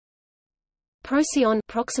PROCYON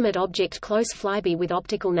proximate object close flyby with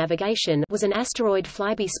optical navigation was an asteroid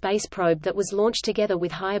flyby space probe that was launched together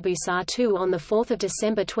with Hayabusa 2 on 4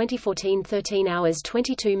 December 2014 13 hours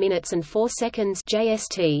 22 minutes and 4 seconds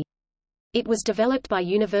JST. It was developed by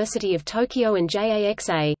University of Tokyo and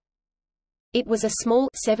JAXA. It was a small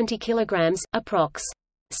 70 kilograms, approx.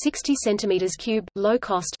 60 cm3,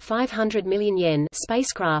 low-cost 500 million yen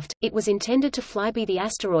spacecraft. It was intended to flyby the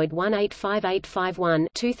asteroid 185851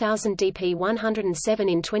 2000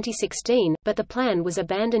 DP-107 in 2016, but the plan was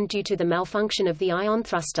abandoned due to the malfunction of the ion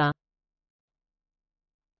thruster.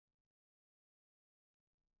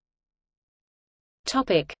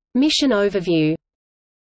 Topic: Mission overview.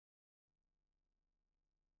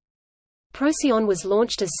 PROCYON was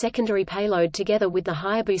launched as secondary payload together with the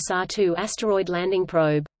Hayabusa 2 asteroid landing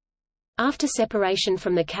probe. After separation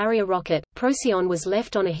from the carrier rocket, PROCYON was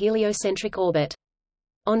left on a heliocentric orbit.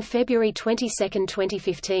 On February 22,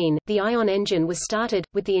 2015, the ion engine was started,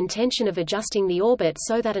 with the intention of adjusting the orbit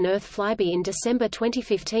so that an Earth flyby in December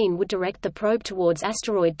 2015 would direct the probe towards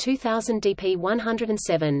asteroid 2000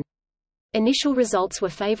 DP-107. Initial results were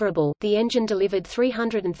favorable. The engine delivered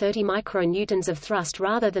 330 micronewtons of thrust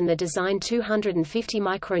rather than the designed 250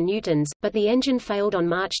 micronewtons, but the engine failed on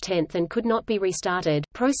March 10 and could not be restarted.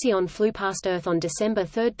 PROCYON flew past Earth on December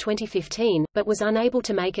 3, 2015, but was unable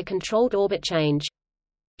to make a controlled orbit change.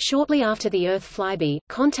 Shortly after the Earth flyby,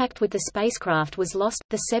 contact with the spacecraft was lost.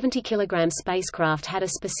 The 70 kg spacecraft had a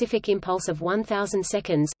specific impulse of 1000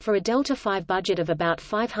 seconds, for a Delta-V budget of about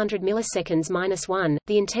 500 milliseconds-1.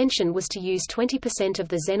 The intention was to use 20% of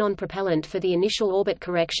the xenon propellant for the initial orbit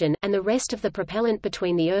correction, and the rest of the propellant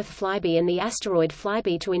between the Earth flyby and the asteroid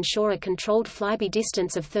flyby to ensure a controlled flyby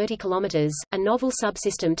distance of 30 km. A novel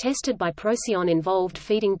subsystem tested by PROCYON involved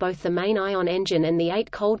feeding both the main ion engine and the 8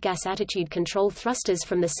 cold gas attitude control thrusters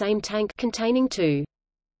from the same tank containing 2.5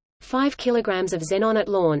 kg of xenon at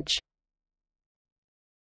launch.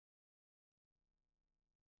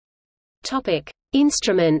 Topic: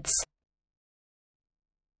 Instruments.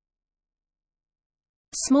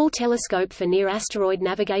 Small telescope for near-asteroid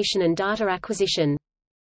navigation and data acquisition.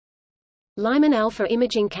 Lyman alpha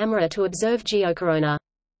imaging camera to observe geocorona.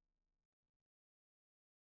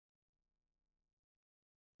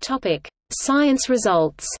 Topic: Science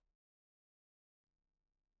results.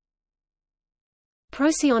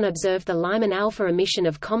 PROCYON observed the Lyman alpha emission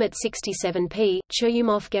of comet 67P,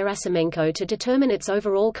 Churyumov-Gerasimenko, to determine its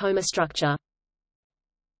overall coma structure.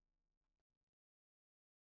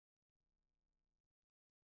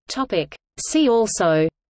 See also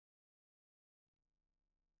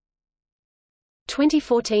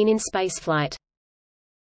 2014 in spaceflight.